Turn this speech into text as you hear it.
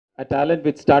A talent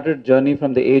which started journey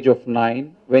from the age of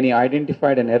 9 when he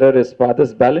identified an error in his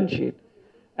father's balance sheet.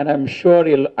 And I'm sure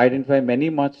he'll identify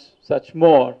many much such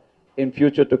more in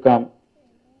future to come.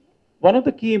 One of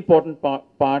the key important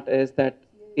part is that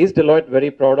is Deloitte very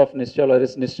proud of Nischal or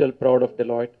is Nischal proud of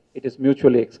Deloitte? It is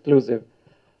mutually exclusive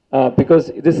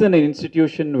because this is an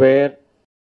institution where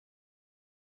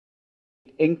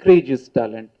it encourages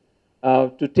talent.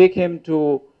 To take him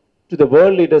to the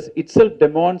world leaders itself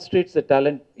demonstrates the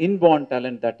talent, inborn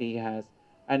talent that he has.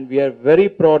 And we are very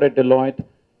proud at Deloitte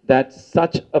that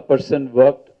such a person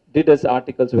did his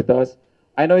articles with us.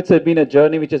 I know it's been a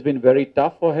journey which has been very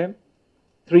tough for him.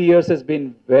 3 years has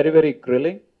been very, very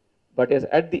grilling, but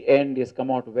at the end, he has come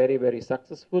out very, very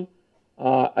successful.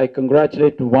 I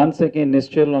congratulate once again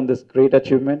Nischal on this great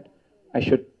achievement. I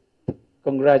should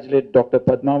congratulate Dr.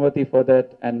 Padmavati for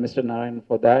that and Mr. Narayan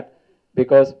for that,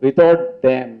 because without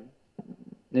them,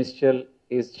 Nischal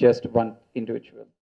is just one individual.